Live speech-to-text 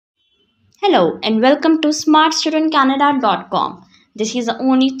Hello and welcome to smartstudentcanada.com. This is the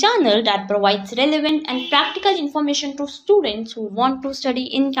only channel that provides relevant and practical information to students who want to study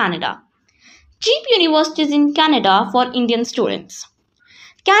in Canada. Cheap universities in Canada for Indian students.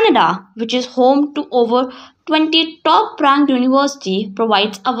 Canada, which is home to over 20 top-ranked universities,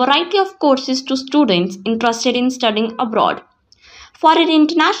 provides a variety of courses to students interested in studying abroad. For an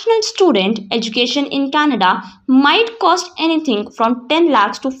international student, education in Canada might cost anything from 10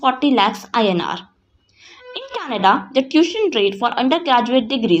 lakhs to 40 lakhs INR. In Canada, the tuition rate for undergraduate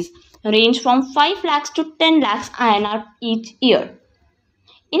degrees range from 5 lakhs to 10 lakhs INR each year.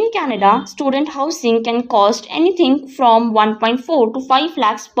 In Canada, student housing can cost anything from 1.4 to 5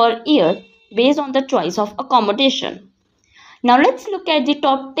 lakhs per year based on the choice of accommodation. Now let's look at the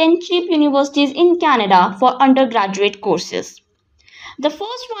top 10 cheap universities in Canada for undergraduate courses. The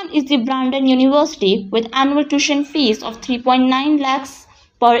first one is the Brandon University with annual tuition fees of 3.9 lakhs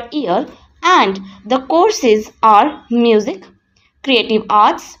per year, and the courses are music, creative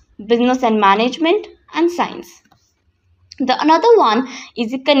arts, business and management, and science. The another one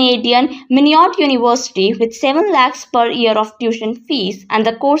is the Canadian Minot University with 7 lakhs per year of tuition fees, and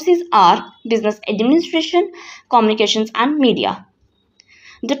the courses are business administration, communications and media.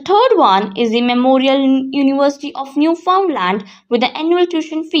 The third one is the Memorial University of Newfoundland with the annual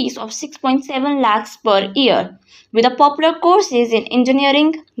tuition fees of 6.7 lakhs per year, with the popular courses in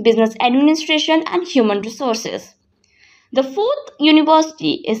engineering, business administration and human resources. The fourth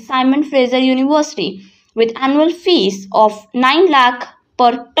university is Simon Fraser University with annual fees of 9 lakh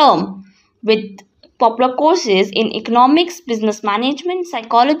per term, with popular courses in economics, business management,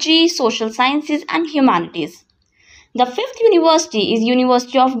 psychology, social sciences and humanities. The fifth university is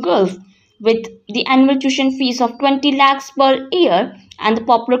University of Guelph with the annual tuition fees of 20 lakhs per year, and the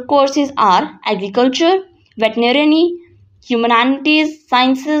popular courses are agriculture, veterinary, humanities,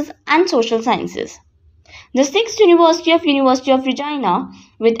 sciences and social sciences. The sixth university of Regina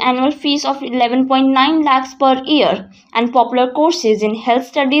with annual fees of 11.9 lakhs per year and popular courses in health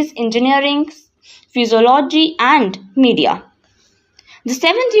studies, engineering, physiology and media. The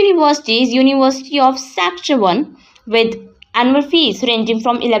seventh university is University of Saskatchewan with annual fees ranging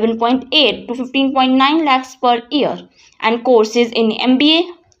from 11.8 to 15.9 lakhs per year and courses in MBA,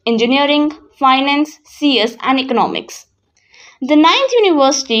 engineering, finance, CS and economics. The ninth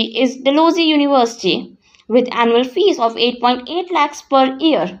university is Dalhousie University with annual fees of 8.8 lakhs per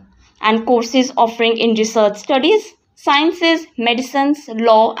year and courses offering in research studies, sciences, medicines,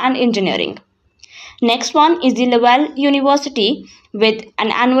 law and engineering. Next one is the Laval University with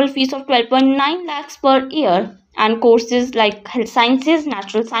an annual fees of 12.9 lakhs per year and courses like health sciences,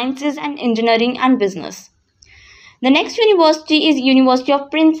 natural sciences and engineering and business. The next university is University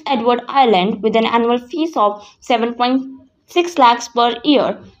of Prince Edward Island with an annual fees of 7.6 lakhs per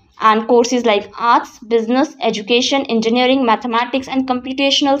year and courses like arts, business, education, engineering, mathematics and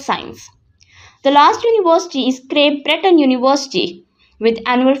computational science. The last university is Cape Breton University with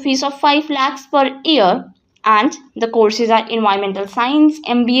annual fees of 5 lakhs per year and the courses are environmental science,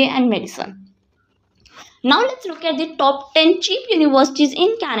 MBA and medicine. Now let's look at the top 10 cheap universities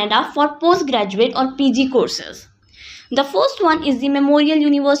in Canada for postgraduate or PG courses. The first one is the Memorial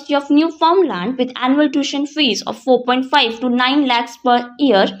University of Newfoundland with annual tuition fees of 4.5 to 9 lakhs per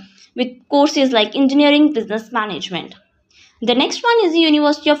year with courses like engineering, business management. The next one is the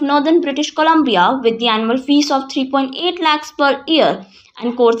University of Northern British Columbia with the annual fees of 3.8 lakhs per year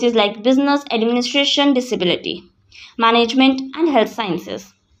and courses like business, administration, disability, management and health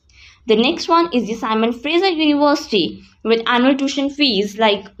sciences. The next one is the Simon Fraser University with annual tuition fees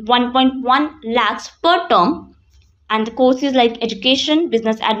like 1.1 lakhs per term and the courses like education,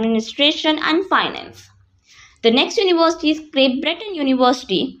 business administration and finance. The next university is Cape Breton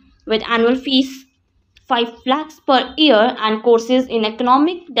University with annual fees 5 lakhs per year and courses in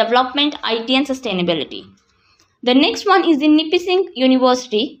economic development, IT and sustainability. The next one is the Nipissing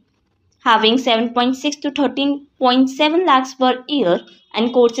University having 7.6 to 13.7 lakhs per year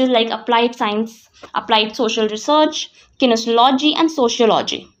and courses like applied science, applied social research, kinesiology and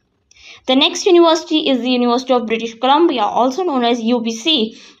sociology. The next university is the University of British Columbia, also known as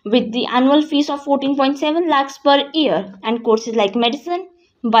UBC, with the annual fees of 14.7 lakhs per year and courses like medicine,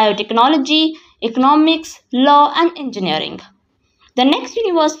 biotechnology, economics, law and engineering. The next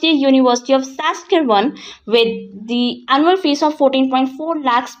university is University of Saskatchewan with the annual fees of 14.4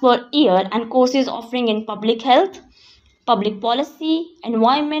 lakhs per year and courses offering in public health, public policy,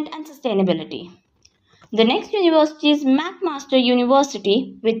 environment and sustainability. The next university is McMaster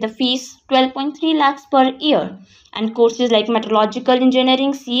University with the fees 12.3 lakhs per year and courses like metallurgical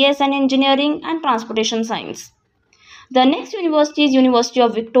engineering, CS and engineering and transportation science. The next university is University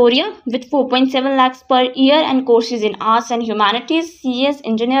of Victoria with 4.7 lakhs per year and courses in arts and humanities, CS,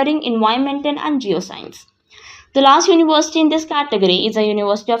 engineering, environmental and geoscience. The last university in this category is the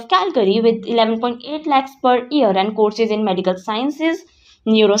University of Calgary with 11.8 lakhs per year and courses in medical sciences,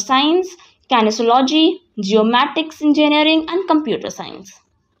 neuroscience, kinesiology, geomatics engineering and computer science.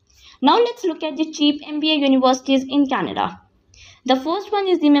 Now let's look at the cheap MBA universities in Canada. The first one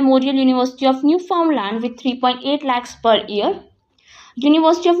is the Memorial University of Newfoundland with 3.8 lakhs per year.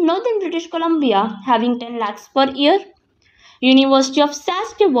 University of Northern British Columbia having 10 lakhs per year. University of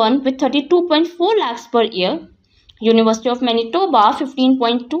Saskatchewan with 32.4 lakhs per year. University of Manitoba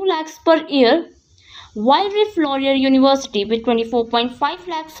 15.2 lakhs per year. Wild Rift Laurier University with 24.5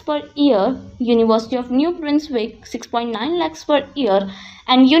 lakhs per year. University of New Brunswick 6.9 lakhs per year.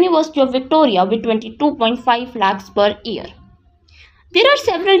 And University of Victoria with 22.5 lakhs per year. There are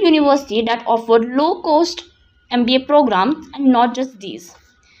several universities that offer low-cost MBA programs and not just these.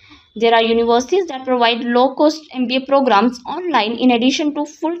 There are universities that provide low-cost MBA programs online in addition to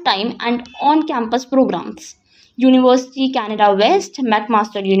full-time and on-campus programs. University Canada West,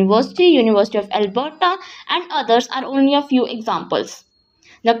 McMaster University, University of Alberta and others are only a few examples.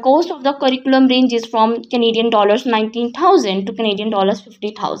 The cost of the curriculum ranges from Canadian dollars 19,000 to Canadian dollars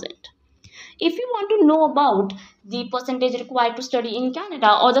 50,000. If you want to know about the percentage required to study in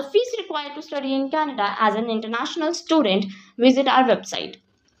Canada or the fees required to study in Canada as an international student, visit our website.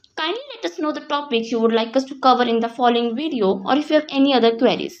 Kindly let us know the topics you would like us to cover in the following video or if you have any other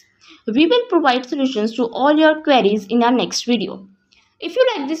queries. We will provide solutions to all your queries in our next video. If you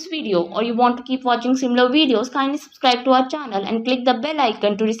like this video or you want to keep watching similar videos, kindly subscribe to our channel and click the bell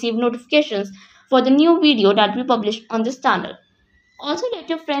icon to receive notifications for the new video that we publish on this channel. Also, let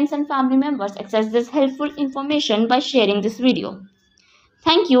your friends and family members access this helpful information by sharing this video.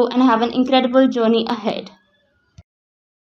 Thank you and have an incredible journey ahead.